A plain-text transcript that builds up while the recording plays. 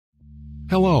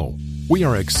Hello. We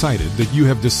are excited that you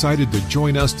have decided to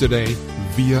join us today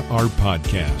via our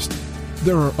podcast.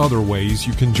 There are other ways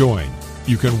you can join.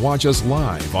 You can watch us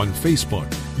live on Facebook,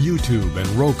 YouTube, and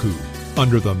Roku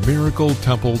under the Miracle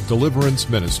Temple Deliverance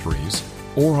Ministries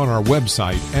or on our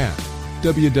website at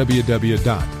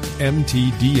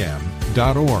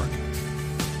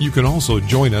www.mtdm.org. You can also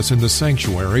join us in the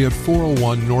sanctuary at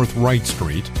 401 North Wright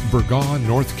Street, Burgaw,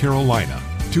 North Carolina,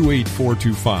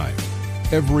 28425,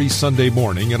 every Sunday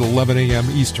morning at 11 a.m.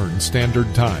 Eastern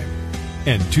Standard Time,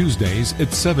 and Tuesdays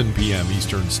at 7 p.m.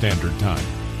 Eastern Standard Time.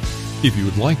 If you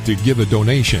would like to give a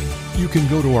donation, you can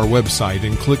go to our website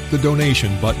and click the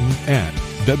donation button at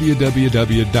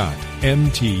www.mtdm.org.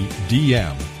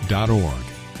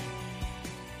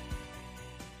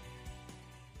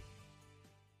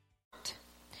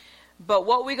 But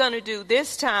what we're going to do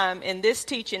this time in this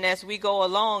teaching as we go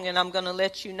along, and I'm going to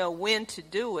let you know when to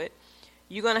do it,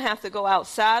 you're going to have to go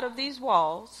outside of these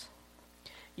walls.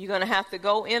 You're going to have to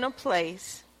go in a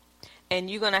place. And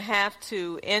you're going to have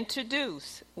to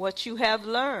introduce what you have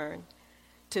learned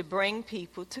to bring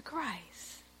people to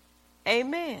Christ.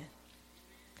 Amen.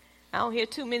 I don't hear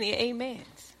too many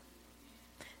amens.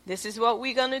 This is what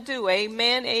we're going to do.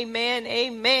 Amen, amen,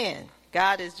 amen.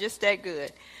 God is just that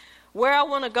good. Where I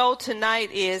want to go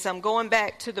tonight is I'm going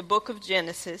back to the book of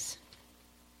Genesis.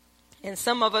 And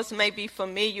some of us may be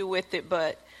familiar with it,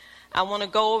 but I want to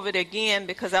go over it again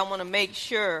because I want to make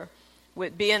sure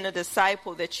with being a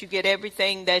disciple that you get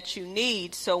everything that you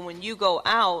need, so when you go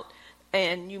out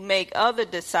and you make other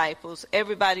disciples,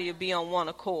 everybody will be on one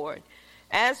accord.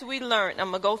 As we learned,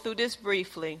 I'm going to go through this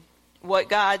briefly, what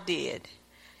God did.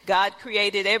 God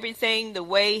created everything the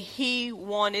way he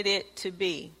wanted it to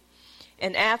be.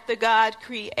 And after God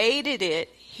created it,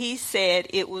 he said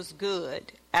it was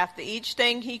good. After each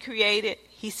thing he created,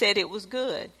 he said it was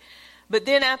good. But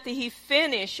then after he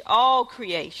finished all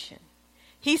creation,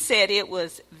 he said it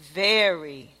was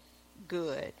very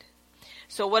good.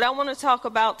 So what I want to talk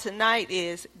about tonight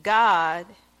is God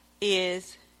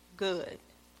is good.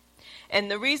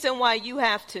 And the reason why you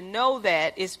have to know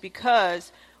that is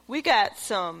because we got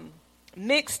some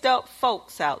mixed up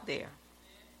folks out there.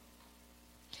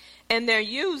 And they're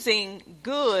using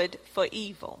good for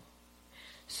evil.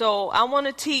 So I want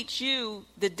to teach you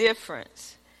the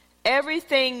difference.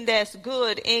 Everything that's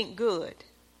good ain't good.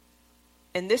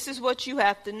 And this is what you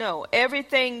have to know.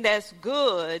 Everything that's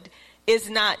good is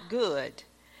not good.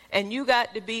 And you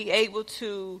got to be able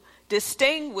to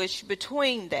distinguish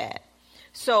between that.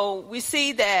 So we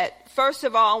see that, first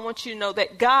of all, I want you to know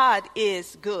that God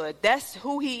is good. That's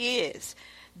who he is.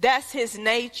 That's his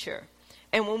nature.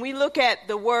 And when we look at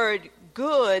the word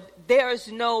good, there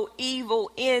is no evil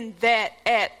in that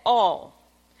at all.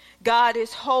 God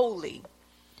is holy.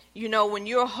 You know, when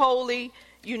you're holy,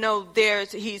 you know,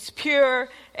 he's pure.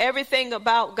 Everything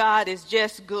about God is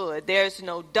just good. There's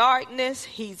no darkness.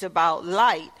 He's about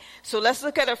light. So let's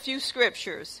look at a few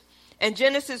scriptures. In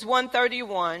Genesis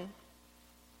 1:31,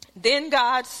 then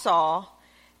God saw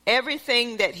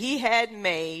everything that he had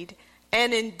made,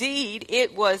 and indeed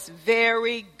it was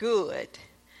very good.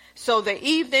 So the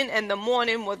evening and the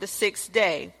morning were the sixth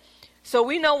day. So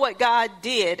we know what God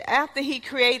did after he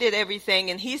created everything,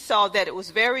 and he saw that it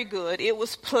was very good, it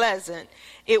was pleasant,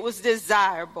 it was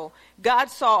desirable.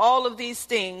 God saw all of these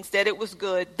things, that it was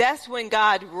good. That's when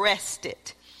God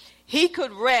rested. He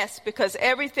could rest because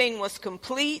everything was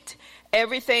complete.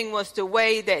 Everything was the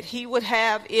way that he would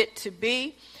have it to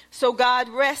be. So God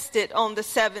rested on the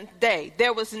seventh day.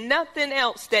 There was nothing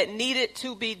else that needed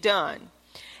to be done.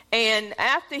 And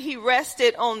after he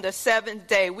rested on the seventh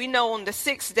day, we know on the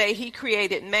sixth day he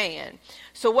created man.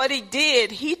 So what he did,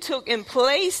 he took and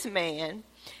placed man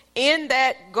in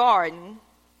that garden,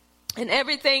 and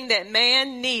everything that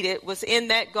man needed was in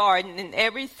that garden, and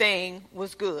everything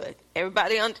was good.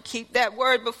 Everybody keep that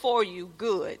word before you,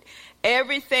 good.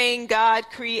 Everything God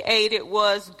created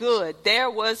was good. There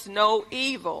was no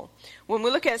evil. When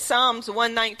we look at Psalms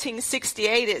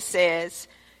 119:68, it says,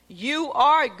 you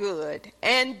are good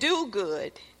and do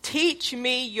good. Teach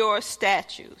me your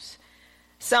statutes.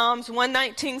 Psalms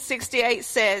 119:68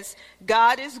 says,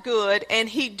 God is good and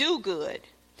he do good.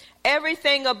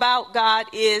 Everything about God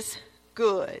is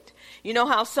good. You know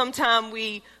how sometimes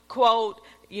we quote,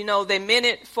 you know, they meant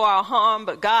it for our harm,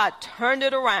 but God turned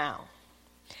it around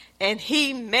and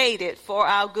he made it for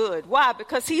our good. Why?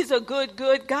 Because he's a good,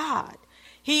 good God.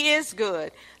 He is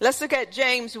good. Let's look at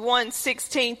James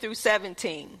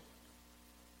 1:16-17.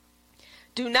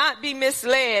 Do not be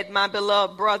misled, my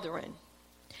beloved brethren.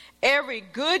 Every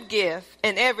good gift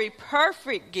and every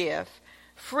perfect gift,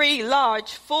 free,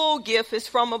 large, full gift is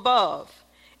from above.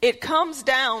 It comes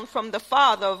down from the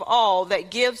Father of all,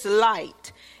 that gives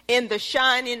light in the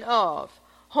shining of,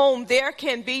 whom there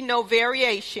can be no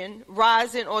variation,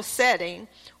 rising or setting,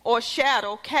 or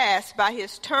shadow cast by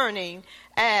his turning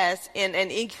as in an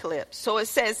eclipse. So it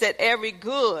says that every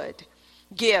good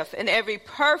gift and every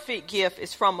perfect gift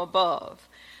is from above.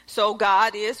 So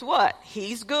God is what?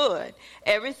 He's good.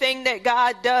 Everything that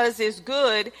God does is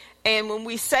good. And when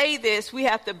we say this, we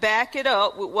have to back it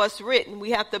up with what's written.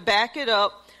 We have to back it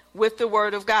up with the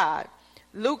word of God.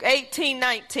 Luke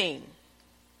 18:19.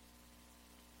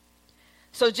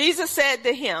 So Jesus said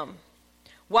to him,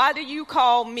 why do you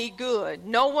call me good?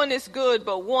 No one is good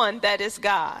but one, that is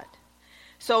God.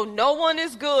 So no one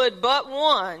is good but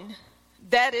one,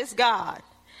 that is God.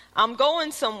 I'm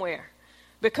going somewhere,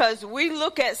 because we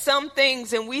look at some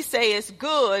things and we say it's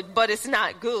good, but it's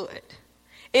not good.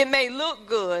 It may look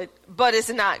good, but it's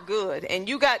not good. And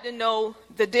you got to know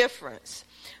the difference.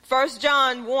 1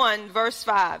 John 1 verse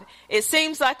 5. It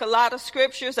seems like a lot of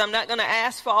scriptures. I'm not going to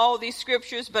ask for all these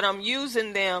scriptures, but I'm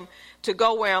using them to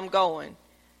go where I'm going.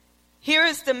 Here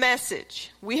is the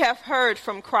message we have heard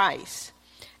from Christ,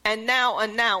 and now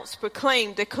announce,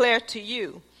 proclaim, declare to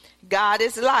you. God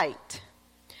is light.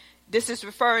 This is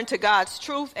referring to God's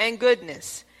truth and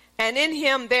goodness. And in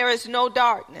him there is no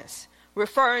darkness,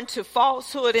 referring to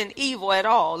falsehood and evil at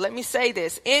all. Let me say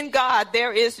this. In God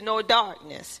there is no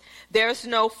darkness. There's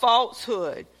no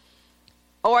falsehood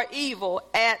or evil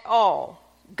at all.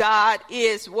 God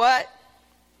is what?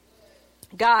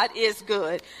 God is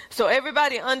good. So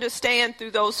everybody understand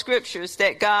through those scriptures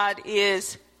that God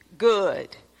is good.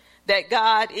 That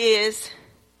God is,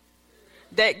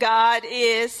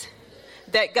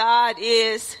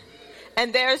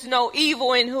 and there's no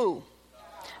evil in who?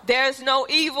 There's no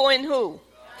evil in who?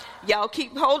 Y'all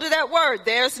keep hold of that word.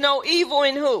 There's no evil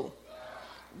in who?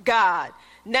 God.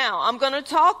 Now, I'm going to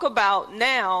talk about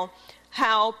now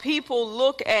how people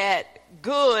look at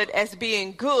good as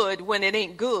being good when it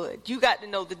ain't good. You got to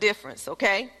know the difference,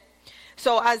 okay?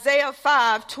 So Isaiah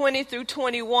 5:20 through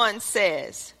 21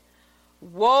 says,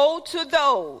 woe to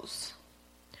those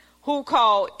who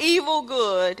call evil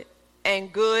good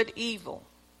and good evil.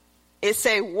 It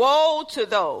say, woe to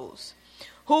those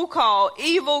who call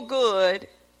evil good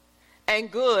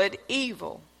and good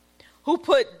evil, who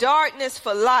put darkness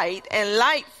for light and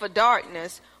light for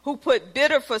darkness, who put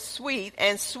bitter for sweet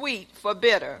and sweet for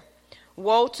bitter.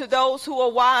 Woe to those who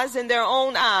are wise in their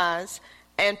own eyes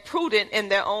and prudent in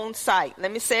their own sight.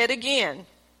 Let me say it again.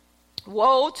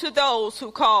 Woe to those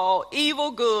who call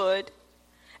evil good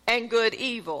and good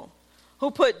evil, who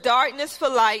put darkness for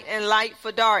light and light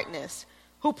for darkness,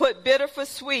 who put bitter for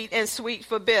sweet and sweet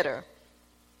for bitter.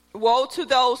 Woe to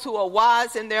those who are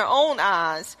wise in their own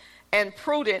eyes and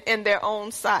prudent in their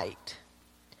own sight.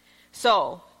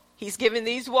 So he's giving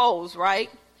these woes,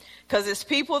 right? Because it's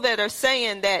people that are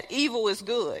saying that evil is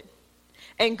good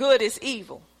and good is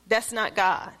evil. That's not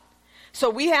God. So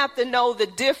we have to know the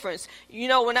difference. You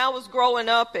know, when I was growing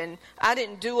up and I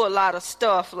didn't do a lot of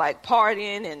stuff like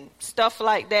partying and stuff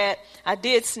like that, I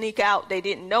did sneak out. They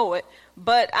didn't know it.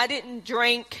 But I didn't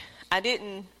drink. I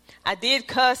did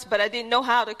cuss, but I didn't know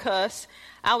how to cuss.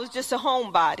 I was just a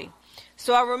homebody.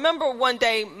 So I remember one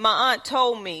day my aunt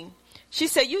told me, she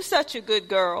said, "You such a good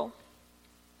girl."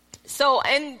 So,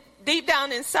 and deep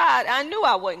down inside, I knew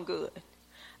I wasn't good.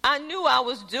 I knew I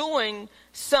was doing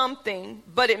something,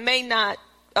 but it may not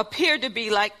appear to be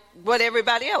like what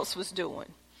everybody else was doing.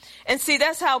 And see,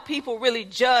 that's how people really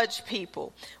judge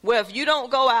people. Well, if you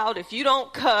don't go out, if you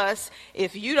don't cuss,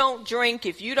 if you don't drink,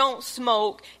 if you don't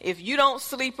smoke, if you don't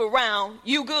sleep around,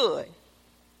 you good.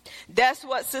 That's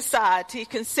what society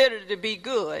considered to be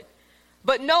good.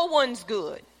 But no one's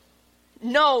good.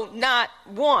 No, not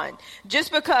one.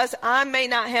 Just because I may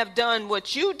not have done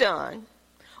what you done,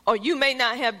 or you may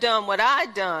not have done what I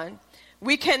done,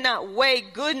 we cannot weigh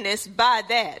goodness by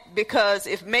that. Because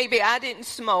if maybe I didn't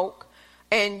smoke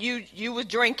and you were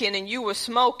drinking and you were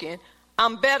smoking,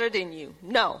 I'm better than you.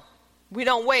 No, we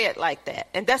don't weigh it like that.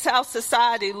 And that's how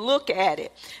society look at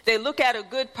it. They look at a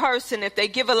good person if they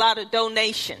give a lot of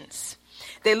donations.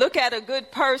 They look at a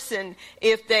good person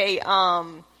if they,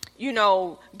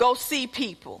 go see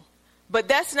people. But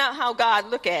that's not how God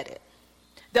look at it.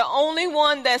 The only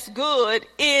one that's good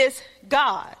is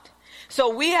God.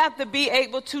 So we have to be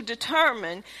able to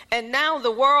determine, and now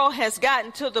the world has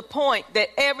gotten to the point that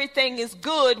everything is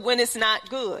good when it's not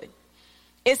good.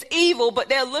 It's evil, but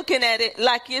they're looking at it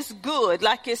like it's good,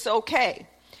 like it's okay.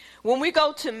 When we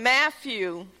go to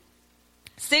Matthew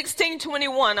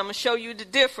 16:21, I'm going to show you the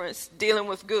difference dealing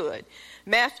with good.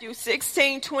 Matthew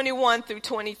 16:21 through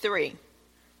 23.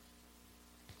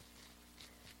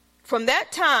 From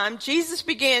that time, Jesus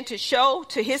began to show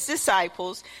to his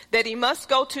disciples that he must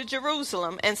go to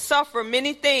Jerusalem and suffer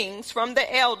many things from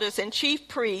the elders and chief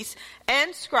priests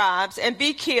and scribes and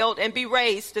be killed and be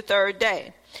raised the third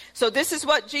day. So this is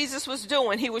what Jesus was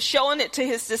doing. He was showing it to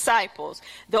his disciples.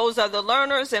 Those are the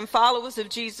learners and followers of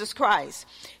Jesus Christ.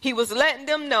 He was letting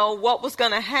them know what was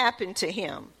going to happen to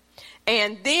him.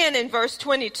 And then in verse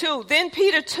 22, then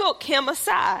Peter took him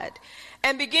aside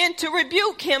and began to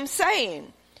rebuke him,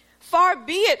 saying, "Far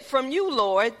be it from you,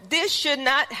 Lord, this should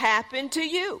not happen to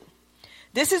you."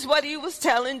 This is what he was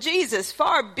telling Jesus.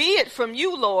 Far be it from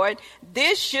you, Lord,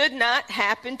 this should not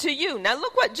happen to you. Now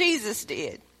look what Jesus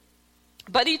did.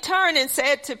 But he turned and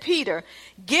said to Peter,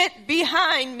 "Get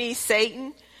behind me,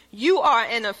 Satan. You are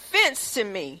an offense to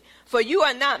me, for you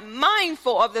are not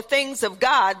mindful of the things of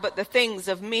God, but the things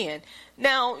of men."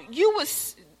 Now,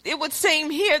 it would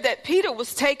seem here that Peter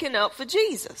was taking up for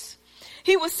Jesus.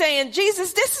 He was saying,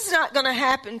 Jesus, this is not going to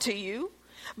happen to you.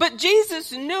 But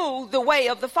Jesus knew the way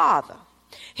of the Father.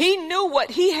 He knew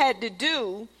what he had to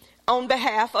do on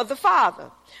behalf of the Father.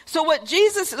 So what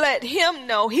Jesus let him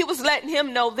know, he was letting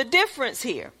him know the difference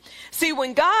here. See,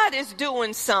 when God is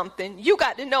doing something, you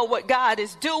got to know what God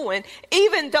is doing.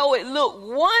 Even though it looked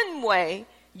one way,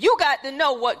 you got to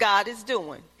know what God is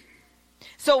doing.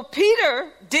 So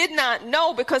Peter did not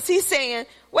know, because he's saying,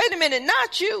 wait a minute,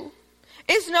 not you.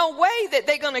 It's no way that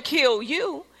they're going to kill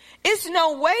you. It's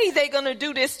no way they're going to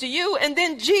do this to you. And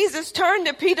then Jesus turned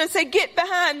to Peter and said, "Get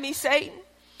behind me, Satan."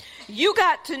 You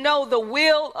got to know the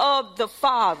will of the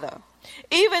Father.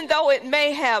 Even though it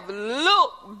may have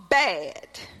looked bad,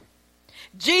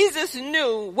 Jesus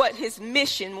knew what his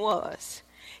mission was.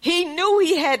 He knew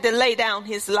he had to lay down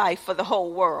his life for the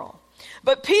whole world.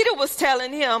 But Peter was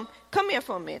telling him, come here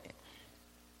for a minute.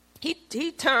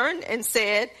 He turned and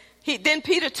said, then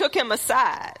Peter took him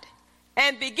aside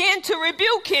and began to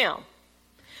rebuke him.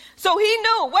 So he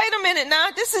knew, wait a minute now,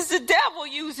 this is the devil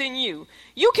using you.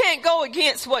 You can't go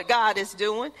against what God is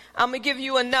doing. I'm going to give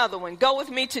you another one. Go with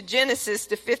me to Genesis,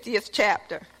 the 50th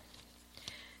chapter.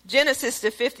 Genesis, the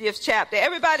 50th chapter.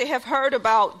 Everybody have heard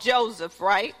about Joseph,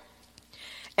 right?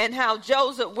 And how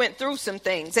Joseph went through some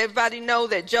things. Everybody know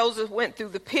that Joseph went through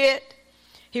the pit.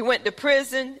 He went to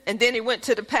prison, and then he went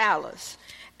to the palace.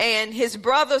 And his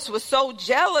brothers were so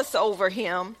jealous over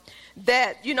him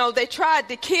that, they tried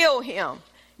to kill him.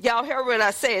 Y'all heard what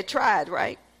I said, tried,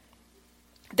 right?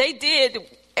 They did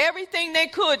everything they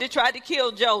could to try to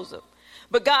kill Joseph.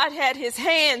 But God had his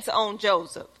hands on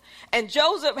Joseph. And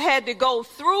Joseph had to go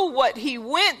through what he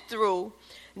went through,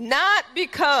 not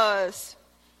because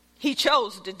he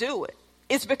chose to do it.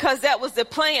 It's because that was the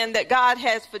plan that God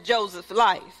has for Joseph's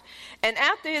life. And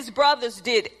after his brothers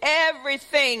did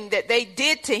everything that they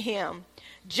did to him,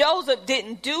 Joseph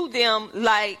didn't do them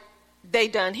like they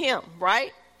done him,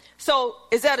 right? So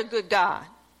is that a good God?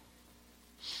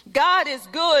 God is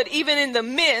good even in the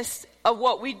midst of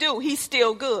what we do. He's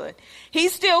still good.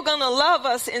 He's still going to love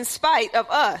us in spite of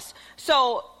us.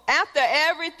 So after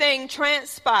everything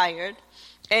transpired,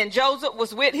 and Joseph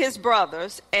was with his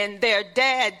brothers, and their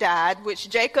dad died, which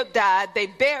Jacob died, they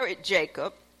buried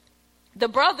Jacob. The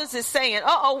brothers is saying,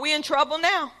 we're in trouble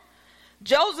now.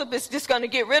 Joseph is just going to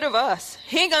get rid of us.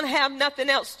 He ain't going to have nothing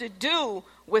else to do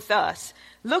with us.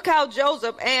 Look how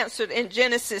Joseph answered in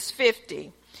Genesis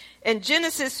 50. In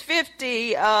Genesis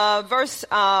 50, verse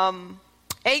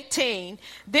 18,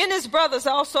 then his brothers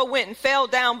also went and fell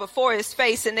down before his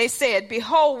face, and they said,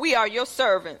 "Behold, we are your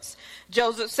servants."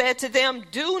 Joseph said to them,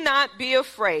 "Do not be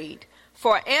afraid,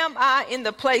 for am I in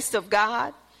the place of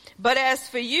God? But as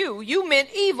for you, you meant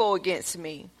evil against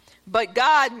me, but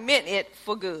God meant it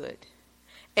for good,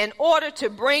 in order to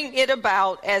bring it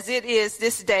about as it is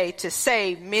this day, to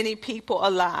save many people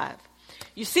alive."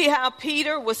 You see how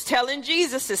Peter was telling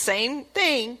Jesus the same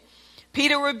thing.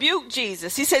 Peter rebuked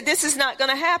Jesus. He said, this is not going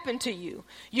to happen to you.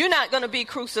 You're not going to be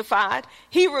crucified.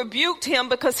 He rebuked him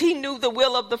because he knew the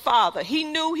will of the Father. He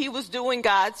knew he was doing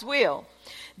God's will.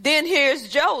 Then here's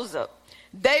Joseph.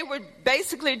 They were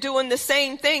basically doing the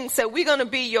same thing. Said, we're going to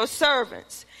be your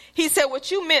servants. He said,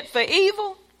 what you meant for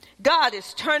evil, God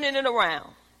is turning it around.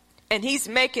 And he's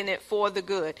making it for the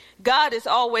good. God is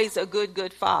always a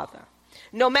good Father.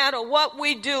 No matter what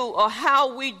we do or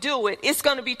how we do it, it's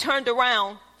going to be turned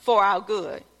around for our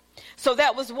good. So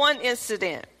that was one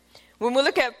incident. When we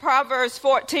look at Proverbs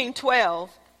 14:12,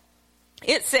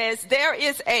 it says, there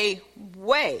is a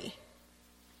way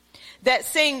that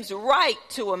seems right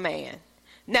to a man.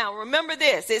 Now remember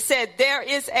this, it said there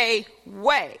is a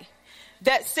way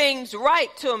that seems right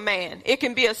to a man. It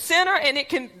can be a sinner and it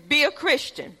can be a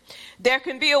Christian. There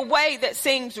can be a way that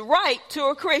seems right to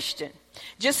a Christian.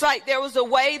 Just like there was a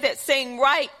way that seemed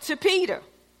right to Peter.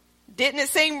 Didn't it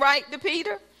seem right to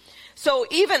Peter? So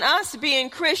even us being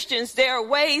Christians, there are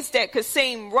ways that could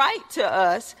seem right to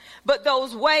us, but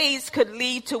those ways could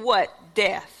lead to what?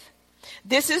 Death.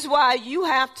 This is why you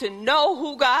have to know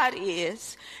who God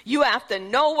is. You have to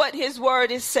know what his word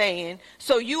is saying,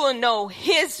 so you will know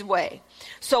his way.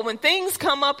 So when things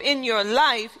come up in your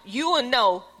life, you will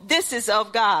know this is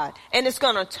of God, and it's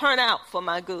going to turn out for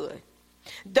my good.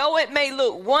 Though it may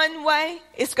look one way,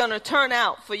 it's going to turn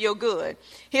out for your good.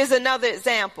 Here's another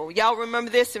example. Y'all remember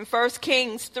this in 1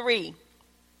 Kings 3,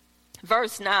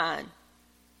 verse 9.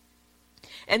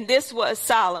 And this was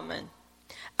Solomon.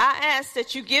 I ask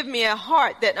that you give me a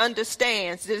heart that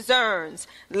understands, discerns,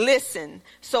 listen,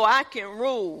 so I can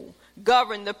rule,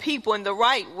 govern the people in the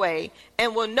right way,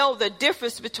 and will know the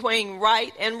difference between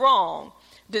right and wrong,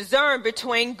 discern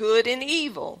between good and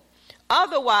evil.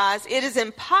 Otherwise, it is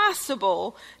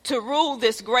impossible to rule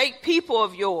this great people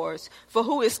of yours, for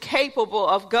who is capable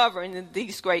of governing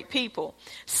these great people?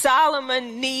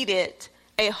 Solomon needed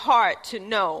a heart to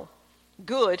know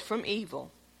good from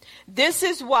evil. This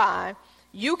is why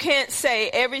you can't say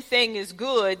everything is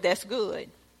good that's good.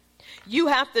 You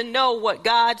have to know what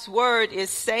God's word is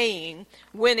saying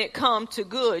when it comes to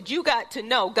good. You got to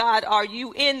know, God, are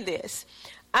you in this?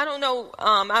 I don't know,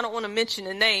 I don't want to mention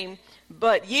the name,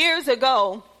 but years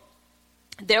ago,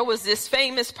 there was this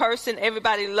famous person.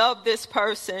 Everybody loved this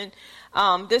person.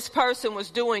 This person was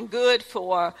doing good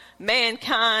for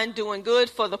mankind, doing good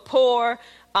for the poor,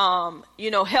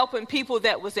 helping people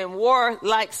that was in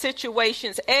war-like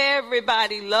situations.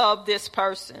 Everybody loved this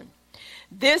person.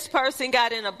 This person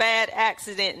got in a bad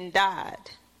accident and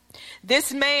died.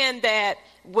 This man that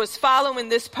was following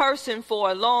this person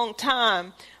for a long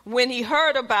time, when he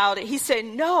heard about it, he said,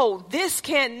 no, this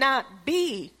cannot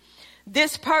be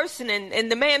this person.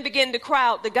 And the man began to cry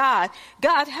out to God,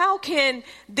 God, how can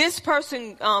this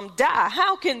person die?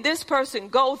 How can this person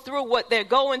go through what they're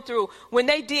going through when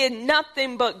they did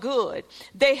nothing but good?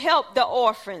 They helped the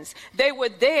orphans. They were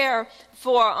there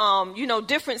for,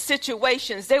 different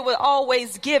situations. They were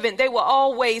always giving. They were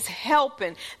always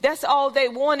helping. That's all they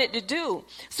wanted to do.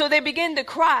 So they began to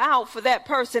cry out for that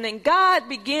person. And God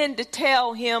began to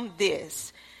tell him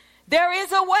this: there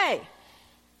is a way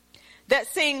that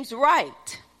seems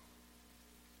right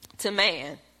to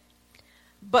man,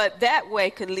 but that way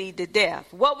could lead to death.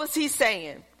 What was he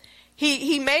saying?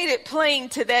 He made it plain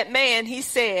to that man. He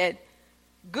said,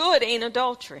 good ain't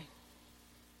adultery.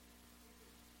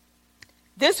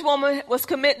 This woman was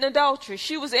committing adultery.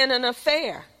 She was in an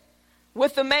affair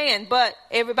with a man, but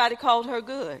everybody called her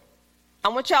good. I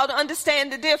want y'all to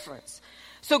understand the difference.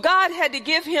 So God had to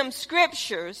give him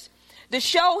scriptures to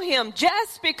show him,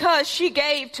 just because she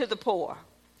gave to the poor,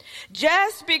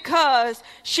 just because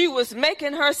she was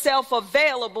making herself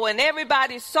available and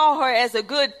everybody saw her as a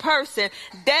good person,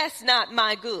 that's not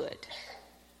my good.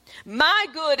 My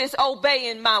good is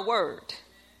obeying my word.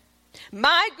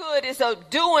 My good is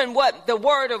doing what the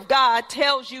word of God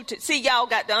tells you to. See, y'all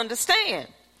got to understand.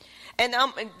 And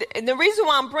the reason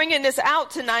why I'm bringing this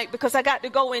out tonight, because I got to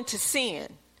go into sin.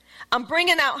 I'm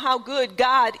bringing out how good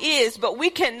God is, but we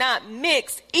cannot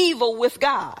mix evil with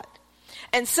God.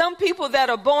 And some people that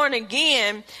are born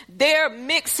again, they're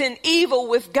mixing evil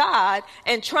with God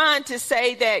and trying to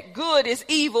say that good is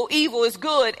evil, evil is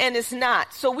good, and it's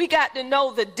not. So we got to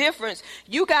know the difference.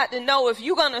 You got to know, if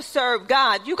you're going to serve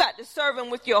God, you got to serve him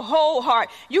with your whole heart.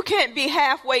 You can't be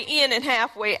halfway in and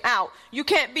halfway out. You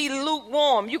can't be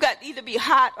lukewarm. You got to either be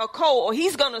hot or cold, or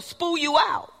he's going to spool you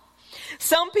out.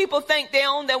 Some people think they're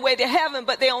on their way to heaven,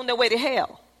 but they're on their way to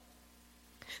hell.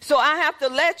 So I have to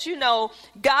let you know,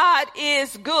 God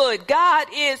is good. God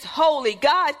is holy.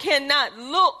 God cannot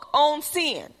look on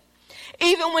sin.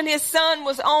 Even when his son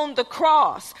was on the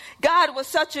cross, God was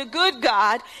such a good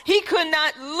God, he could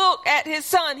not look at his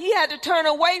son. He had to turn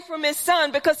away from his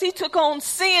son because he took on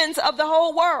sins of the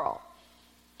whole world.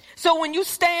 So when you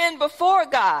stand before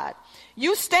God,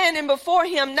 you standing before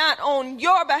him not on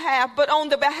your behalf, but on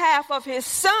the behalf of his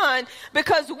son,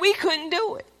 because we couldn't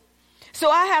do it.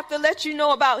 So I have to let you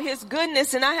know about his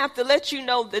goodness, and I have to let you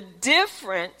know the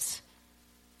difference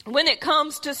when it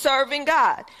comes to serving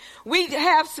God. We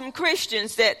have some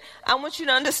Christians that, I want you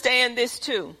to understand this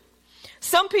too.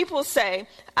 Some people say,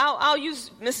 I'll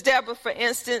use Miss Deborah for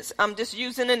instance. I'm just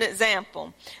using an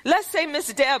example. Let's say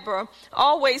Miss Deborah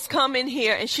always come in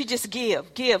here and she just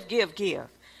give.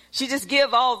 She just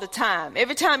give all the time.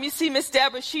 Every time you see Miss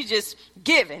Deborah, she just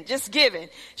giving.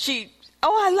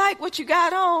 I like what you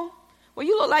got on. Well,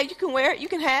 you look like you can wear it. You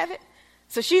can have it.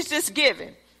 So she's just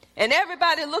giving. And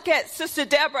everybody look at Sister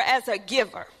Deborah as a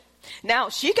giver. Now,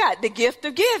 she got the gift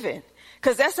of giving.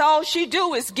 because that's all she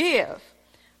do is give.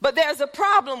 But there's a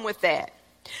problem with that.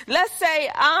 Let's say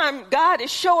God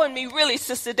is showing me really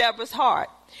Sister Deborah's heart.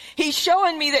 He's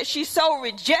showing me that she's so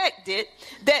rejected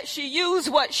that she used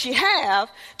what she have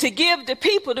to give to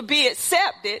people to be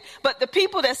accepted. But the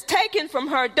people that's taken from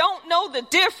her don't know the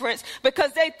difference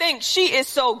because they think she is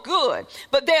so good.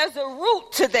 But there's a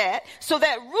root to that. So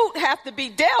that root have to be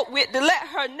dealt with to let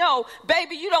her know,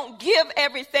 baby, you don't give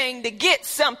everything to get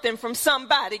something from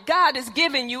somebody. God is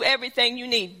giving you everything you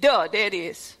need. There it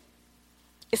is.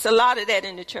 It's a lot of that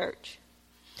in the church.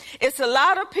 It's a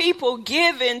lot of people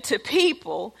giving to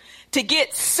people to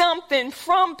get something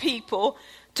from people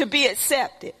to be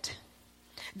accepted.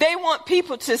 They want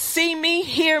people to see me,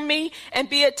 hear me, and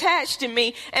be attached to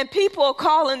me. And people are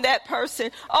calling that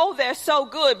person, oh, they're so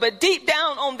good. But deep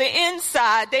down on the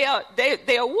inside,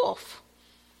 they're a wolf.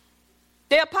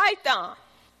 They're a python.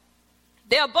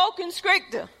 They're a boa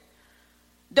constrictor.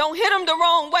 Don't hit them the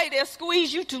wrong way. They'll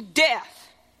squeeze you to death.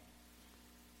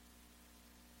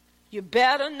 You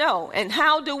better know. And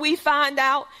how do we find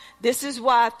out? This is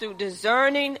why through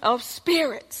discerning of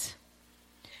spirits,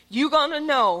 you're going to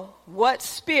know what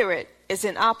spirit is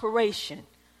in operation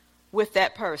with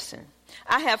that person.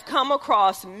 I have come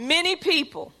across many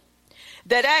people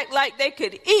that act like they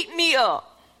could eat me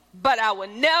up, but I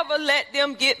would never let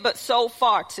them get but so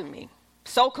far to me,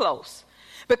 so close.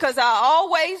 Because I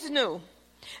always knew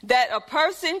that a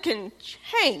person can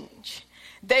change.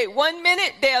 They 1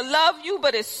 minute they'll love you,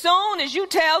 but as soon as you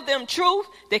tell them truth,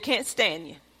 they can't stand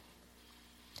you.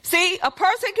 See, a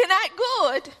person can act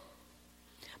good,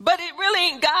 but it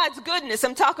really ain't God's goodness.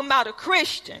 I'm talking about a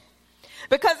Christian.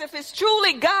 Because if it's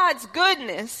truly God's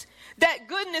goodness, that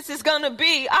goodness is going to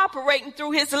be operating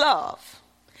through his love.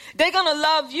 They're going to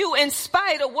love you in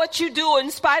spite of what you do,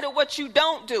 in spite of what you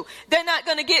don't do. They're not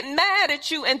going to get mad at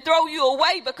you and throw you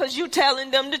away because you're telling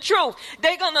them the truth.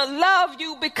 They're going to love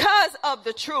you because of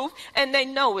the truth, and they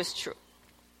know it's true.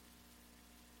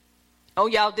 Oh,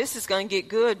 y'all, this is going to get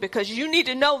good because you need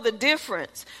to know the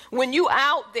difference. When you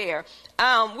out there,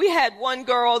 we had one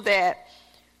girl that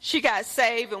she got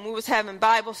saved, and we was having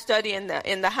Bible study in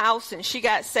the house, and she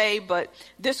got saved, but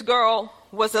this girl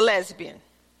was a lesbian.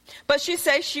 But she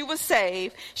said she was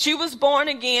saved. She was born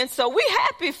again. So we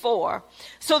happy for her.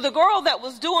 So the girl that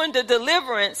was doing the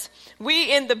deliverance,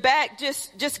 we in the back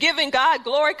just giving God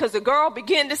glory because the girl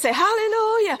began to say,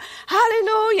 hallelujah,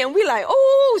 hallelujah. And we like,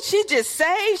 oh, she just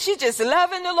saved. She just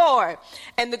loving the Lord.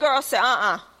 And the girl said,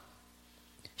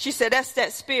 She said, that's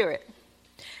that spirit.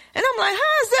 And I'm like,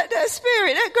 how is that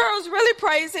spirit? That girl's really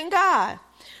praising God.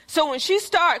 So when she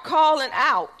started calling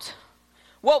out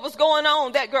what was going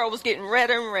on, that girl was getting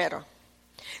redder and redder.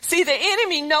 See, the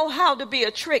enemy know how to be a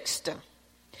trickster.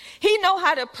 He know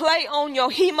how to play on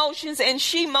your he motions and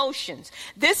she motions.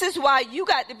 This is why you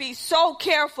got to be so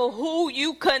careful who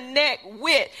you connect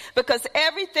with, because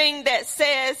everything that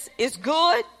says is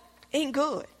good ain't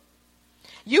good.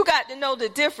 You got to know the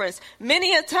difference.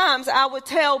 Many a times I would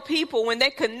tell people when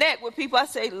they connect with people, I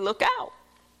say, look out.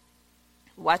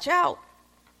 Watch out.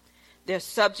 They're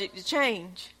subject to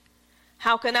change.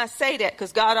 How can I say that?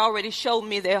 Because God already showed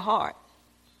me their heart.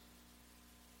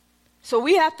 So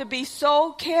we have to be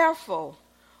so careful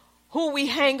who we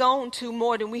hang on to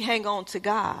more than we hang on to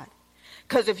God.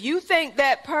 Because if you think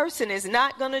that person is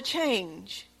not going to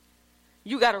change,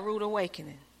 you got a rude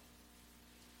awakening.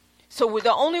 So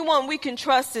the only one we can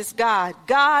trust is God.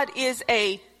 God is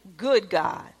a good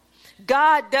God.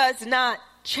 God does not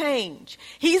change.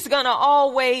 He's going to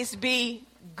always be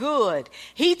good.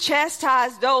 He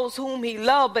chastised those whom he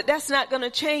loved, but that's not going to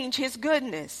change his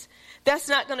goodness. That's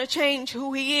not going to change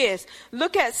who he is.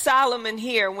 Look at Solomon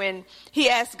here when he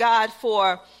asked God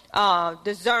for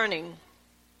discerning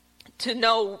to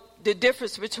know the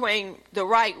difference between the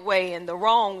right way and the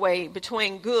wrong way,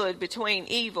 between good, between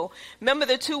evil. Remember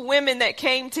the two women that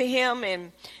came to him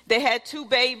and they had two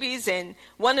babies and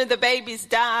one of the babies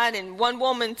died, and one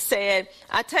woman said,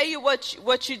 I tell you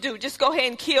what you do, just go ahead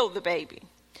and kill the baby.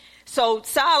 So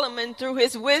Solomon, through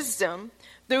his wisdom,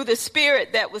 through the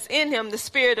spirit that was in him, the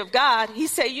spirit of God, he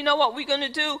said, you know what we're going to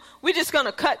do? We're just going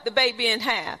to cut the baby in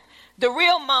half. The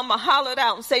real mama hollered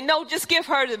out and said, no, just give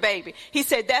her the baby. He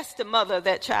said, that's the mother of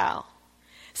that child.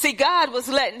 See, God was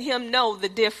letting him know the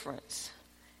difference.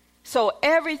 So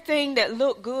everything that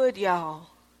looked good, y'all,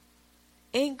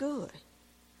 ain't good.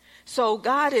 So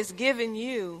God has given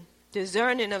you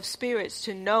discerning of spirits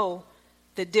to know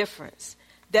the difference.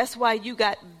 That's why you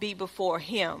got to be before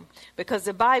him. Because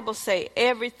the Bible say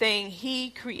everything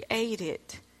he created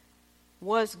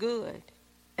was good.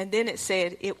 And then it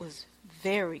said it was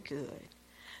very good.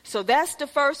 So that's the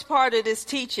first part of this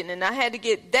teaching. And I had to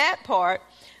get that part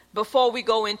before we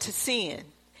go into sin.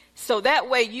 So that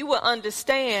way you will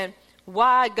understand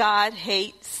why God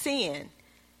hates sin.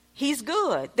 He's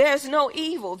good. There's no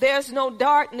evil. There's no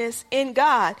darkness in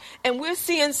God. And we're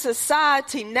seeing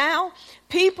society now,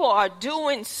 people are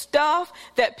doing stuff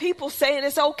that people saying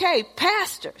it's okay.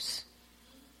 Pastors.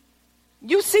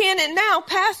 You seeing it now.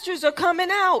 Pastors are coming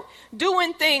out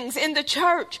doing things in the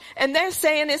church and they're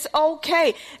saying it's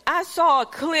okay. I saw a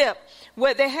clip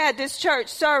where they had this church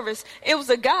service. It was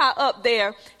a guy up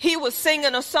there. He was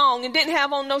singing a song and didn't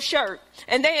have on no shirt.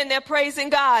 And they in there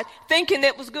praising God, thinking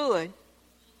it was good.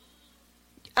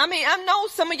 I mean, I know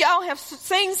some of y'all have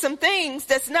seen some things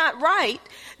that's not right,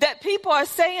 that people are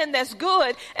saying that's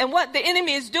good. And what the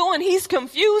enemy is doing, he's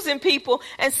confusing people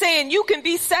and saying you can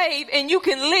be saved and you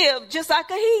can live just like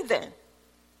a heathen.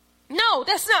 No,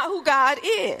 that's not who God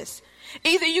is.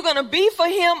 Either you're going to be for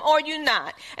him or you're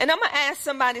not. And I'm going to ask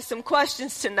somebody some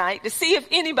questions tonight to see if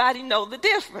anybody know the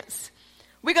difference.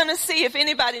 We're going to see if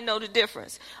anybody know the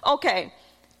difference. Okay,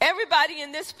 everybody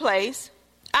in this place,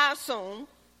 I assume,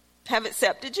 have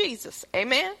accepted Jesus.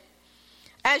 Amen?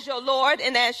 As your Lord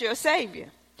and as your Savior.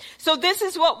 So this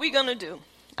is what we're going to do.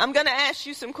 I'm going to ask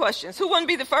you some questions. Who want to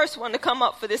be the first one to come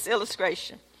up for this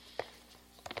illustration?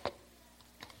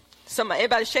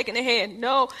 Everybody shaking their head.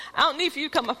 No, I don't need for you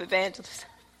to come up, evangelist.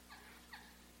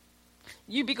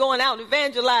 You be going out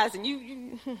evangelizing.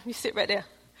 You sit right there.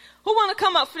 Who want to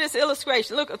come up for this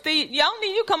illustration? Look, Thea, y'all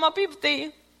need you come up, people,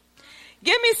 Thea.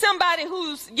 Give me somebody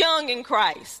who's young in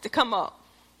Christ to come up.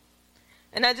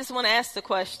 And I just want to ask the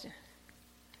question.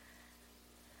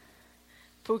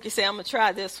 Pookie said, I'm going to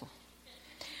try this one.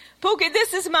 Pookie,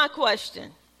 this is my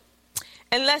question.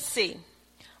 And let's see.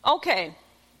 Okay.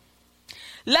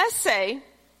 Let's say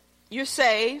you're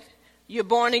saved, you're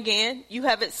born again, you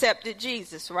have accepted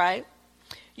Jesus, right?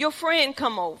 Your friend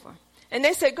come over. And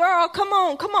they say, girl, come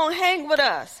on, hang with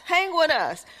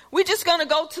us. We're just going to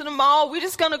go to the mall. We're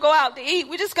just going to go out to eat.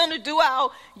 We're just going to do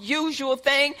our usual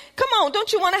thing. Come on,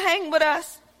 don't you want to hang with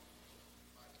us?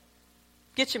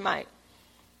 Get your mic.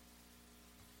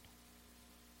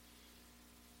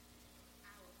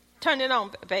 Turn it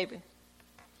on, baby.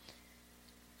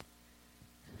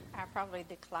 I probably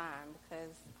decline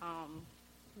because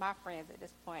my friends at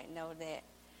this point know that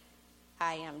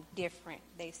I am different.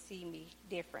 They see me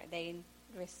different. They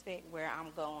respect where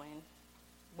I'm going,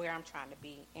 where I'm trying to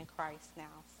be in Christ now.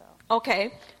 So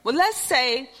okay. Well, let's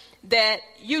say that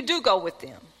you do go with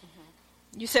them.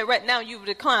 Mm-hmm. You said right now you would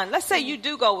decline. Let's say you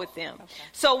do go with them. Okay.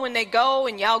 So when they go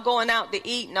and y'all going out to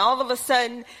eat and all of a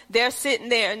sudden they're sitting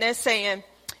there and they're saying,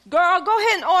 girl, go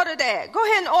ahead and order that. Go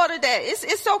ahead and order that.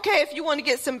 It's okay if you want to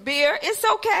get some beer. It's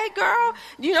okay, girl.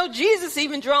 You know, Jesus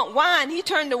even drank wine. He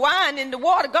turned the wine into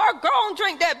water. Girl, go on,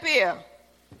 drink that beer.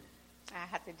 I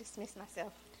have to dismiss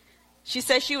myself. She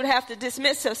said she would have to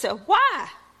dismiss herself. Why?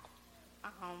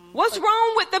 What's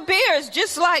wrong with the beers?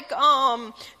 Just like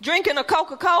drinking a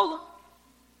Coca-Cola?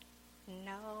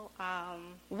 No.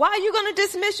 Why are you going to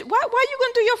dismiss? Why are you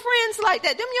going to do your friends like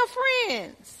that? Them your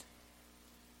friends.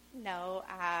 No,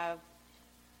 I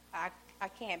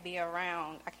can't be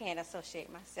around. I can't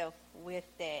associate myself with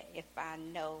that if I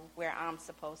know where I'm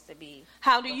supposed to be.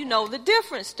 How do you know the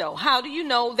difference, though? How do you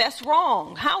know that's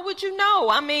wrong? How would you know?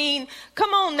 I mean,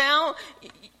 come on now.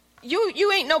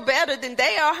 You ain't no better than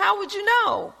they are. How would you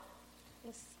know?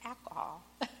 It's alcohol.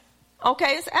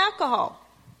 Okay, it's alcohol.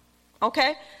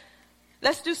 Okay,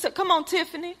 let's do some. Come on,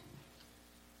 Tiffany.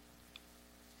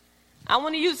 I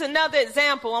want to use another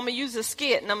example. I'm going to use a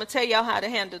skit, and I'm going to tell y'all how to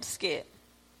handle the skit.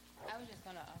 I was just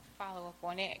going to follow up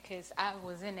on that because I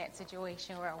was in that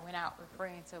situation where I went out with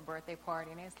friends to a birthday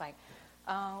party, and it's like,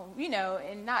 you know,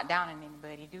 and not downing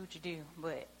anybody, do what you do,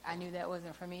 but I knew that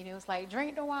wasn't for me. It was like,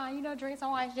 drink the wine, you know, drink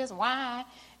some wine, it's just wine.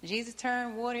 Jesus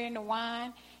turned water into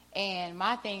wine, and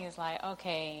my thing is like,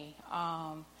 okay,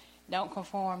 don't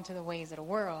conform to the ways of the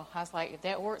world. I was like, if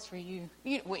that works for you,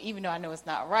 even though I know it's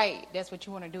not right, that's what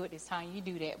you want to do at this time, you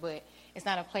do that. But it's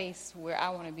not a place where I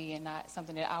want to be and not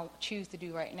something that I choose to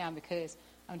do right now because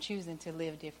I'm choosing to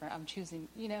live different. I'm choosing,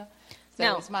 you know. So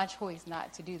now, it's my choice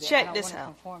not to do that. Check I don't this want to out.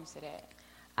 conform to that.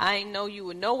 I ain't know you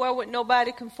were nowhere with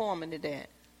nobody conforming to that.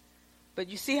 But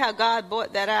you see how God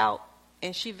brought that out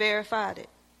and she verified it.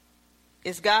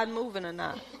 Is God moving or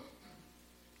not?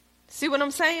 See what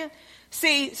I'm saying?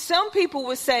 See, some people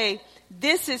would say,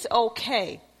 this is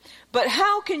okay. But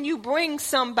how can you bring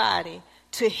somebody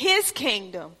to his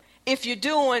kingdom if you're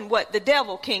doing what the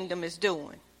devil kingdom is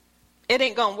doing? It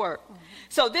ain't going to work. Mm-hmm.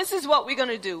 So this is what we're going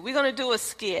to do. We're going to do a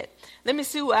skit. Let me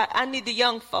see who I need the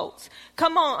young folks.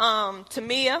 Come on,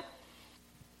 Tamia.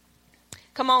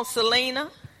 Come on, Selena.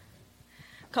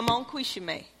 Come on, Quisha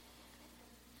May.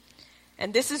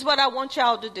 And this is what I want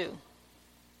y'all to do.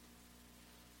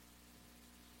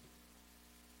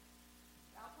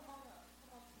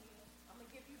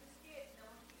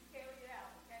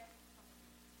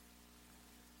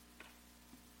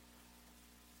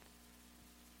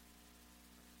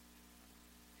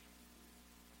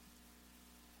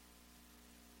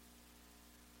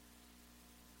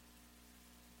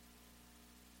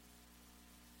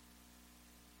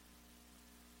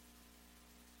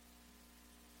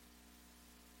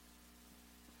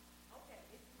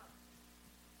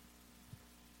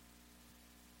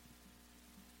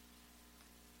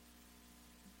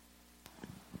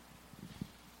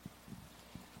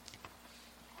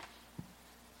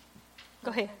 Go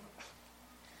ahead.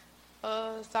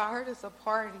 So I heard it's a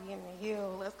party in the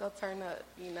hill. Let's go turn up,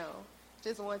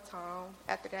 just one time.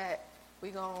 After that, we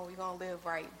gonna live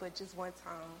right, but just one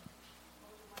time.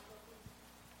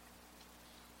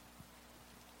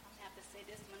 I'm gonna have to say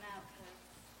this one out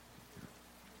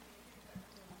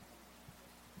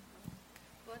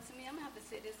because, to me, I'm gonna have to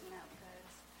say this one out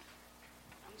because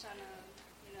I'm trying to,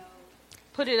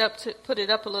 Put it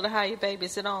up a little higher, baby.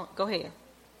 Is it on? Go ahead.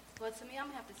 Well, to me, I'm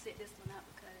going to have to sit this one out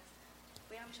because the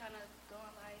way I'm trying to go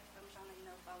in life, I'm trying to,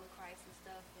 follow Christ and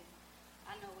stuff, and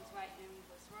I know what's right and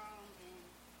what's wrong, and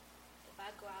if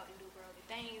I go out and do worldly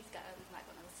things, God is not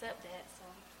going to accept that, so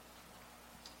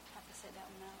I have to sit that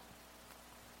one out.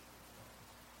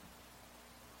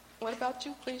 What about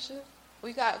you, Pleasha?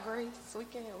 We got grace. We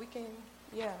can,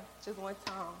 just one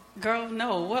time. Girl,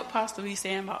 no. What pastor be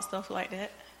saying about stuff like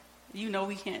that? We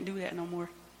can't do that no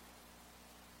more.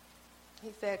 He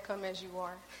said, come as you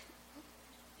are.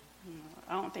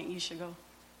 I don't think you should go.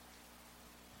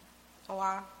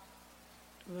 Why?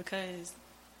 Because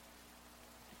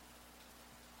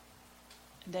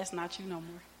that's not you no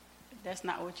more. That's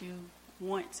not what you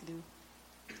want to do.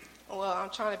 Well, I'm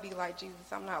trying to be like Jesus.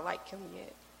 I'm not like him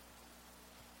yet.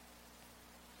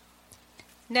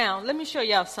 Now, let me show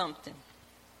y'all something.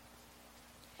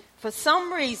 For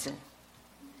some reason,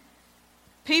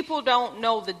 people don't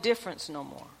know the difference no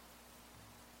more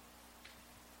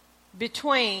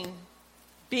between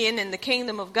being in the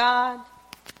kingdom of God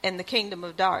and the kingdom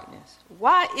of darkness.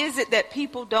 Why is it that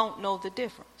people don't know the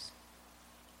difference?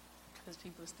 Because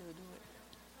people still do it.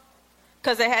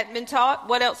 Because they hadn't been taught?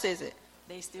 What else is it?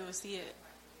 They still see it.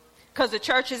 Because the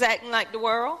church is acting like the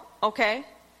world? Okay.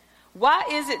 Why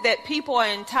is it that people are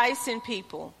enticing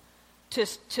people to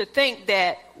think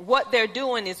that what they're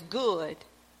doing is good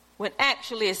when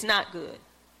actually it's not good?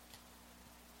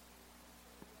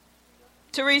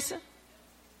 Teresa?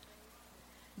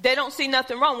 They don't see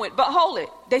nothing wrong with it. But hold it.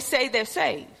 They say they're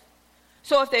saved.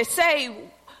 So if they're saved,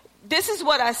 this is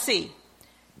what I see.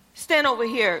 Stand over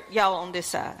here, y'all on this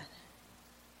side.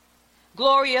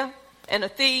 Gloria and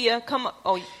Athea, come up.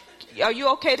 Oh, are you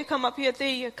okay to come up here,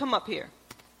 Athea? Come up here.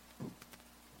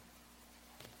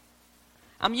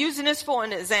 I'm using this for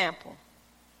an example.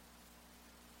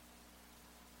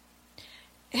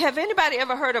 Have anybody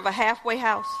ever heard of a halfway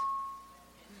house?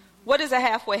 What is a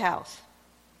halfway house?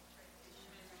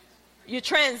 You're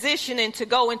transitioning to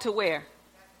go into where?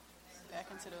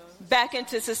 Back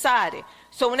into society.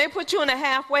 So when they put you in a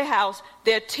halfway house,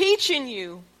 they're teaching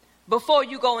you before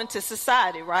you go into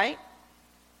society, right?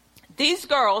 These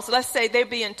girls, let's say they're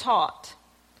being taught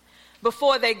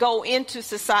before they go into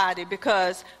society,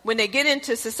 because when they get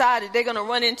into society, they're going to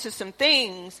run into some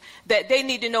things that they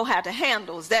need to know how to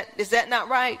handle. Is that not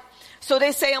right? So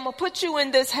they say, I'm going to put you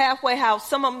in this halfway house.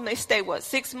 Some of them, they stay,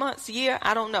 6 months, a year?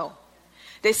 I don't know.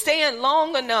 They stay in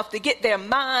long enough to get their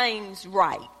minds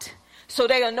right, so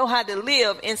they're going to know how to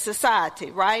live in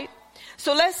society, right?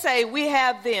 So let's say we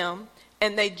have them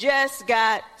and they just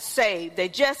got saved. They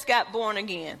just got born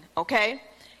again, okay?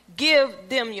 Give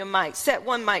them your mic. Set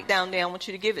one mic down there. I want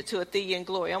you to give it to Athea and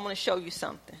Gloria. I want to show you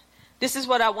something. This is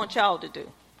what I want y'all to do.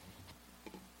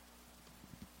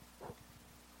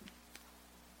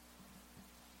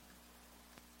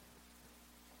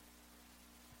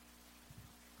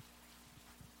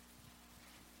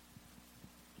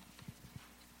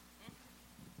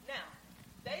 Now,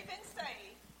 they've been saved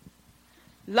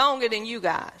longer than you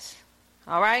guys.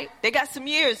 All right? They got some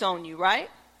years on you, right?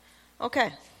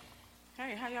 Okay.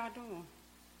 Hey, how y'all doing?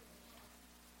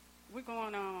 We're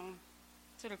going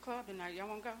to the club tonight. Y'all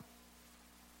want to go?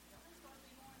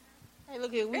 Hey,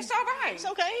 look here. It's all right. It's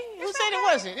okay. Who said it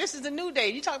wasn't? This is the new day.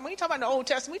 You talk about the Old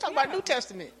Testament. We talk about New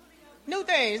Testament. New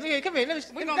things. Look here, come here. Let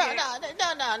me. No.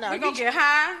 We're going to get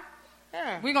high.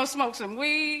 Yeah. We're going to smoke some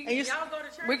weed. And y'all go to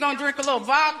church? We're going to drink a little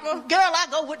vodka. Girl, I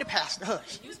go with the pastor.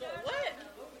 Hush. You go what?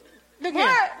 Look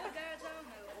what? Here.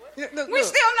 We still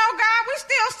know God. We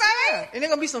still saved. Yeah. And there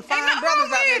going to be some fine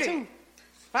brothers out there, too.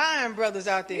 Fine brothers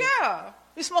out there. Yeah.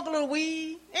 You smoke a little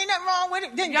weed. Ain't nothing wrong with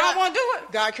it. Then Y'all want to do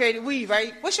it? God created weed,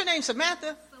 right? What's your name,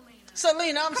 Samantha?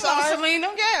 Selena, I'm Come on, sorry. Selena.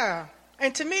 Yeah.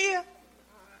 And Tamia?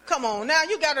 Come on now,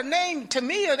 you got a name,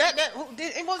 Tamia.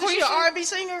 Wasn't she an R&B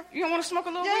singer? You don't want to smoke a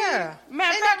little Yeah. weed? Matter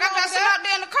of Ain't fact, nothing I got wrong some with out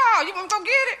there in the car. You want to go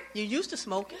get it? You used to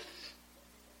smoke it.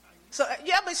 So,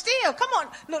 yeah, but still, come on.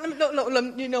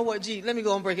 Look, you know what, G? Let me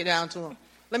go and break it down to him.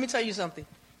 Let me tell you something.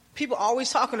 People always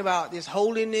talking about this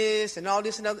holiness and all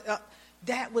this and other.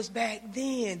 That was back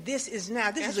then. This is now.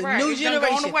 This That's is a right. new It's done gone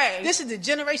generation. away. This is the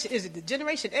generation. Is it the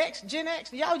Generation X? Gen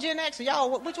X? Y'all Gen X? Or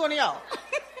y'all? Which one of y'all?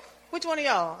 Which one of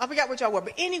y'all? I forgot what y'all were.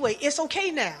 But anyway, it's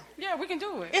okay now. Yeah, we can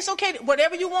do it. It's okay.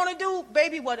 Whatever you want to do,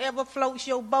 baby, whatever floats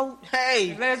your boat.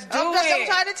 Hey. Let's do I'm it.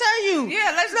 trying to tell you.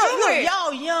 Yeah, let's do Look, it.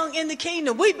 y'all young in the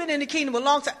kingdom. We've been in the kingdom a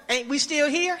long time. Ain't we still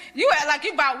here? You act like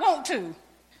you about want to.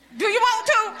 Do you want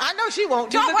to? I know she won't.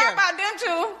 Don't Look worry at her. about them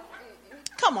two.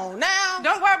 Come on now.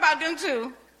 Don't worry about them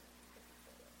two.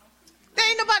 There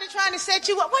ain't nobody trying to set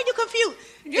you up. Why you confused?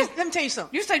 Let me tell you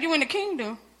something. You said you in the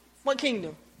kingdom. What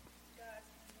kingdom?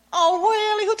 Oh,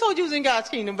 really? Who told you was in God's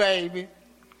kingdom, baby?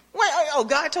 Wait,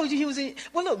 God told you he was in.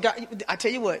 Well, look, God, I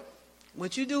tell you what.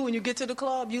 What you do when you get to the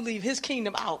club, you leave his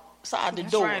kingdom outside the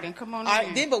door. That's right, and come on All right,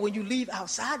 in. then, but when you leave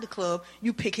outside the club,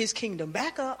 you pick his kingdom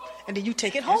back up, and then you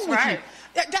take it home That's with right.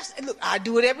 you. Look, I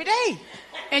do it every day.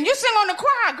 And you sing on the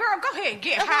choir, girl. Go ahead and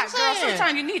get That's high, what I'm girl. saying.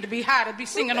 Sometimes you need to be high to be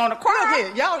singing on the Look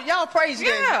choir. here, y'all praise Yeah.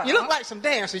 dance. You look like some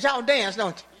dancers. Y'all dance,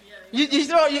 don't you? You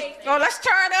throw you, Oh, let's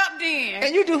turn it up then.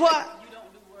 and you do what? You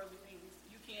don't do worldly things.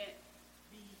 You can't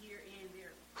be here and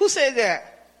there. Who said that?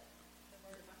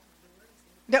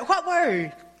 That what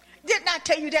word? Didn't I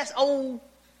tell you that's old?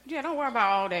 Yeah, don't worry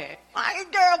about all that.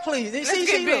 Girl, please. Let's See,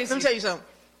 get look, busy. let me tell you something.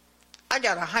 I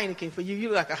got a Heineken for you. You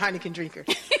look like a Heineken drinker.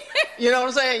 You know what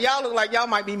I'm saying? Y'all look like y'all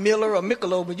might be Miller or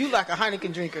Michelob, but you like a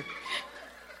Heineken drinker.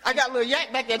 I got a little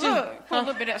yak back there, too. Look, put a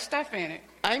little bit of that stuff in it.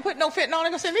 I ain't putting no fentanyl. They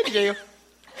gonna send me to jail.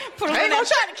 Put a I ain't little gonna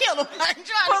try to kill him. I ain't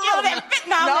trying Put to a kill little him. of that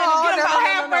fentanyl in it. Get him about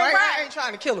halfway right. I ain't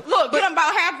trying to kill him. Look, get them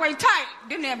about halfway tight.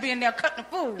 Then they'll be in there cutting the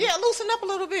food. Yeah, loosen up a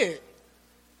little bit.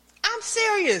 I'm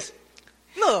serious.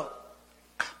 Look,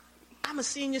 I'm a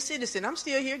senior citizen. I'm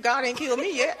still here. God ain't killed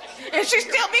me yet. And she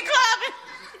still be clubbing.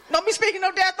 Don't be speaking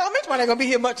no death on me. I ain't gonna be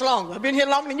here much longer. I've been here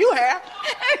longer than you have.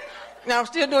 Now I'm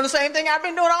still doing the same thing I've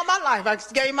been doing all my life. I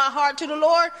gave my heart to the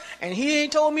Lord, and He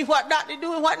ain't told me what not to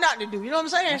do and what not to do. You know what I'm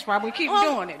saying? That's why we keep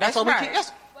doing it. That's what right. we keep.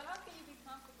 That's, But how can you be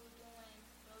comfortable doing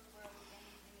those worldly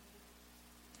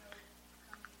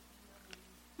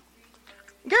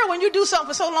things girl, when you do something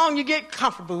for so long, you get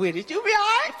comfortable with it. You be all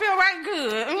right. Feel right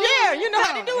good. Yeah, you know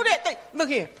how to do that thing. Look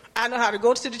here. I know how to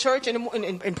go to the church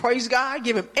and praise God,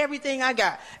 give Him everything I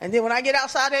got. And then when I get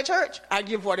outside that church, I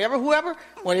give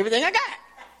everything I got.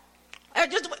 I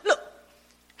just look,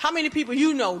 how many people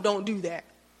you know don't do that?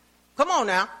 Come on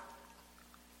now.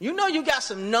 You know you got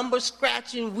some number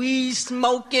scratching, weed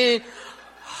smoking,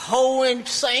 hoeing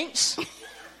saints.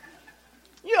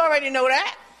 You already know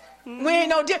that. We ain't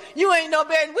no you ain't no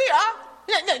better than we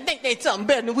are. They think they something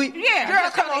better than we. Yeah, girl,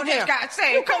 just come because on they here. just got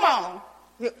saved. Come on.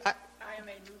 I am a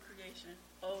new creation.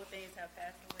 Old things have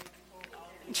passed away. Behold, all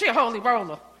things. She a holy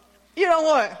roller. You know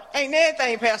what? Ain't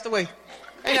everything passed away.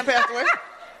 Ain't that passed away?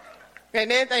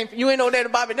 Ain't everything. You ain't know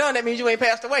that Bobby done. That means you ain't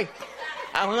passed away.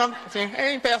 I'm saying, I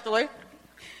ain't passed away.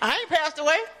 I ain't passed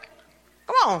away.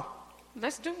 Come on.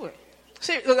 Let's do it.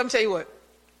 See, look, let me tell you what.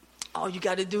 All you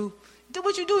got to do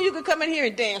what you do. You can come in here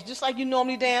and dance just like you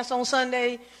normally dance on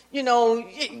Sunday. You know,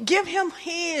 give Him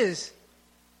His.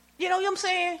 You know what I'm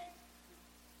saying?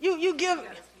 You give.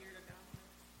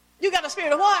 You got a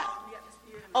spirit of what?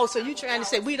 Oh, so you trying to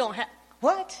say we don't have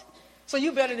what? So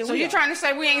you better than So we you are. trying to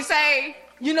say we ain't saved?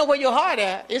 You know where your heart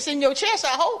at? It's in your chest, I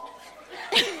hope.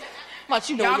 But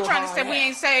you know Y'all your trying to heart say at. we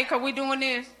ain't saved because we doing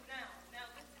this?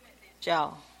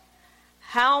 Y'all,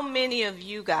 how many of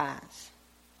you guys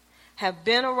have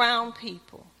been around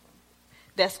people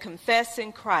that's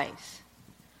confessing Christ,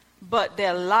 but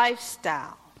their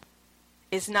lifestyle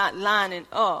is not lining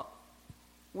up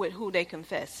with who they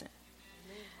confessing?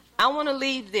 I want to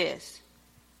leave this.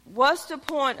 What's the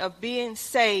point of being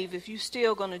saved if you're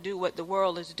still going to do what the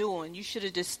world is doing? You should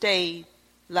have just stayed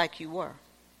like you were.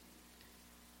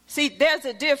 See, there's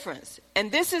a difference.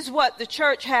 And this is what the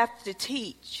church has to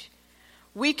teach.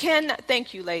 We cannot,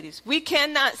 thank you ladies, we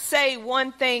cannot say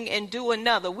one thing and do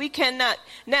another. We cannot,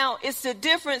 now it's the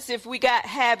difference if we got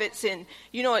habits and,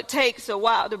 you know, it takes a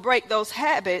while to break those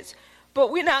habits,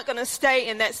 but we're not going to stay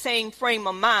in that same frame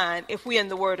of mind if we're in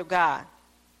the Word of God.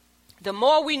 The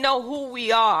more we know who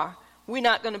we are, we're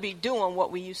not going to be doing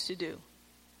what we used to do.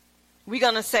 We're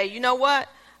going to say, you know what,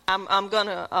 I'm going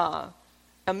to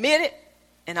admit it,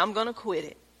 and I'm going to quit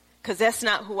it because that's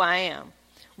not who I am.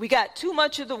 We got too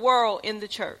much of the world in the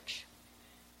church.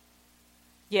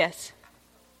 Yes.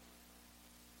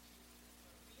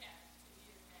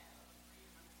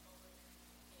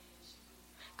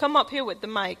 Come up here with the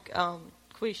mic,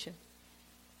 Quisha.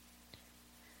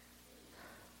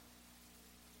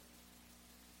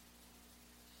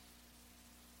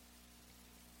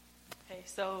 Okay,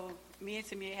 so me and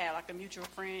Tamia had like a mutual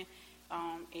friend,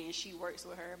 and she works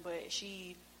with her, but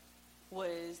she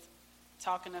was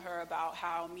talking to her about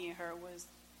how me and her was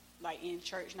like in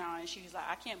church now, and she was like,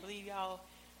 I can't believe y'all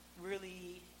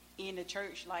really in the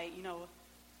church, like, you know,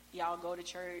 y'all go to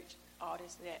church, all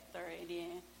this, that, third, and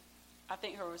then I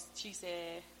think she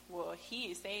said, well, he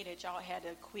didn't say that y'all had to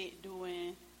quit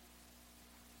doing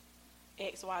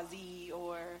X, Y, Z,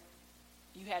 or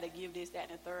you had to give this, that,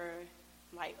 and the third,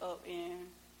 like, up. And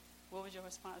what was your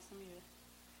response, Tamia?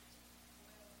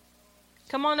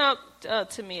 Come on up,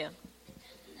 Tamia.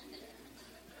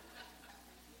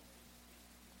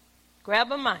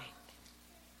 Grab a mic.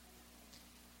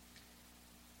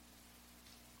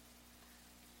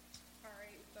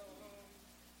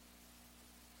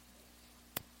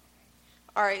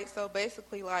 All right, so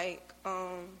basically, like,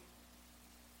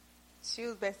 she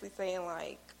was basically saying,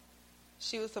 like,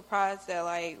 she was surprised that,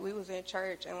 like, we was in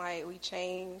church and, like, we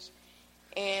changed.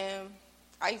 And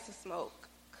I used to smoke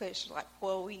kush, like,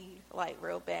 weed, like,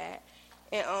 real bad.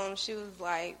 And she was,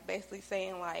 like, basically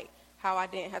saying, like, how I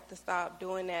didn't have to stop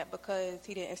doing that because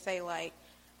he didn't say, like,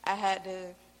 I had to,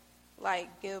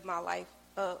 like, give my life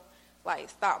up, like,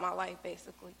 stop my life,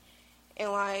 basically.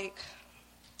 And, like,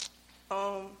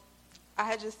 I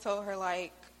had just told her,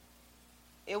 like,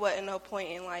 it wasn't no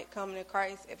point in, like, coming to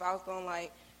Christ if I was going to,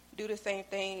 like, do the same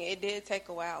thing. It did take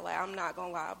a while, like, I'm not going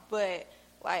to lie. But,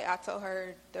 like, I told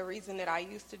her the reason that I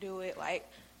used to do it, like,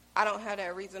 I don't have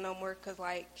that reason no more because,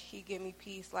 like, he give me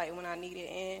peace, like, when I need it.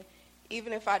 And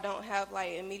even if I don't have,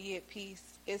 like, immediate peace,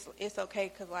 it's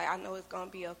okay because, like, I know it's going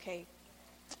to be okay.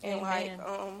 And, Amen.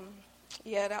 Like,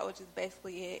 yeah, that was just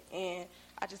basically it. And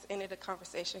I just ended the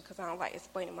conversation because I don't like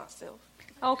explaining myself.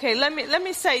 Okay, let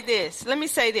me say this. Let me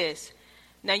say this.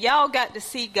 Now, y'all got to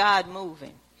see God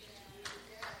moving.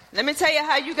 Let me tell you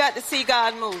how you got to see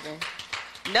God moving.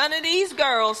 None of these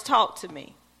girls talk to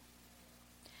me.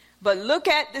 But look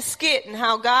at the skit and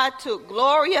how God took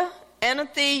Gloria and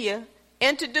Athea,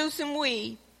 introducing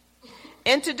weed,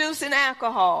 introducing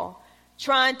alcohol,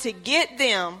 trying to get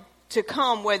them to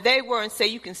come where they were and say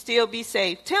you can still be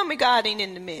saved. Tell me God ain't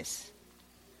in the midst.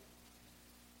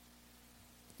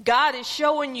 God is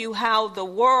showing you how the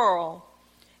world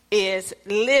is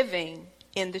living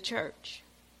in the church.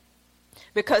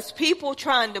 Because people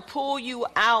trying to pull you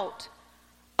out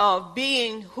of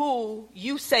being who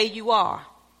you say you are.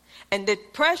 And the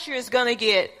pressure is going to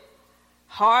get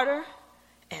harder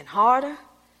and harder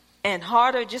and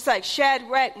harder, just like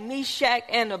Shadrach, Meshach,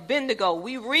 and Abednego.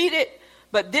 We read it,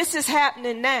 but this is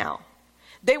happening now.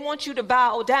 They want you to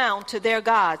bow down to their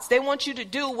gods. They want you to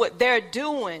do what they're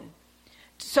doing.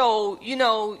 So, you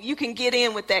know, you can get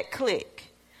in with that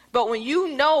clique. But when you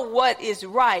know what is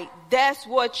right, that's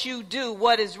what you do,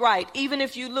 what is right. Even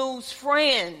if you lose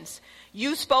friends,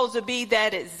 you're supposed to be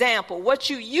that example. What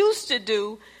you used to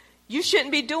do, you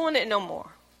shouldn't be doing it no more.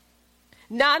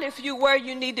 Not if you're where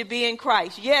you need to be in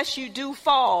Christ. Yes, you do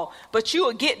fall, but you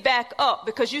will get back up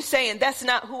because you're saying that's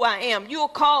not who I am. You'll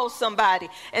call somebody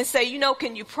and say, you know,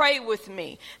 can you pray with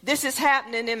me? This is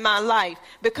happening in my life,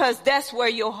 because that's where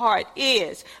your heart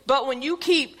is. But when you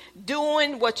keep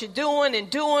doing what you're doing and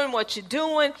doing what you're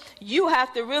doing, you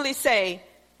have to really say,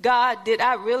 God, did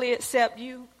I really accept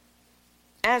you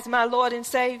as my Lord and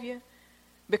Savior?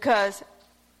 Because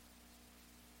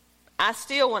I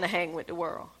still want to hang with the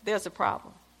world. There's a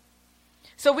problem.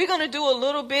 So we're going to do a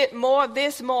little bit more of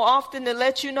this more often to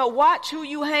let you know, watch who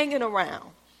you hanging around.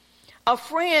 A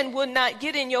friend would not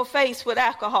get in your face with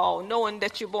alcohol knowing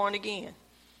that you're born again.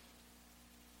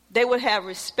 They would have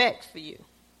respect for you.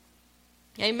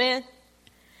 Amen.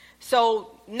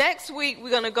 So next week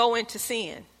we're going to go into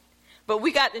sin. But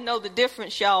we got to know the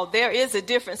difference, y'all. There is a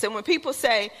difference. And when people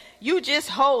say, you just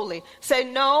holy, say,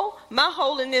 no, my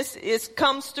holiness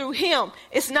comes through him.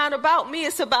 It's not about me.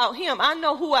 It's about him. I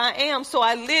know who I am, so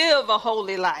I live a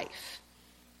holy life.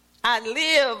 I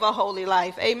live a holy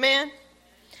life. Amen.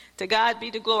 To God be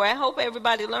the glory. I hope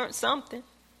everybody learned something.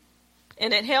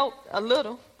 And it helped a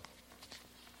little.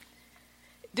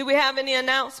 Do we have any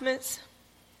announcements?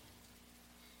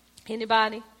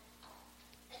 Anybody?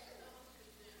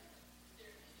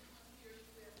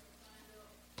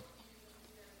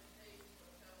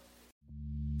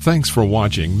 Thanks for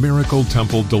watching Miracle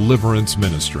Temple Deliverance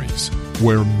Ministries,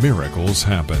 where miracles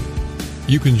happen.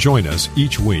 You can join us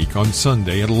each week on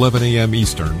Sunday at 11 a.m.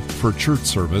 Eastern for church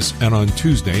service and on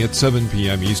Tuesday at 7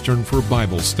 p.m. Eastern for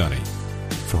Bible study.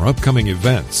 For upcoming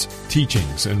events,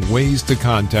 teachings, and ways to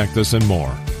contact us and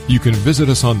more, you can visit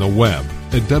us on the web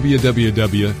at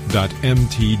www.mtdm.org.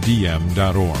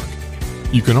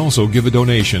 You can also give a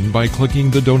donation by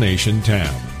clicking the donation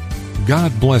tab.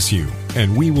 God bless you,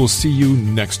 and we will see you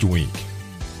next week.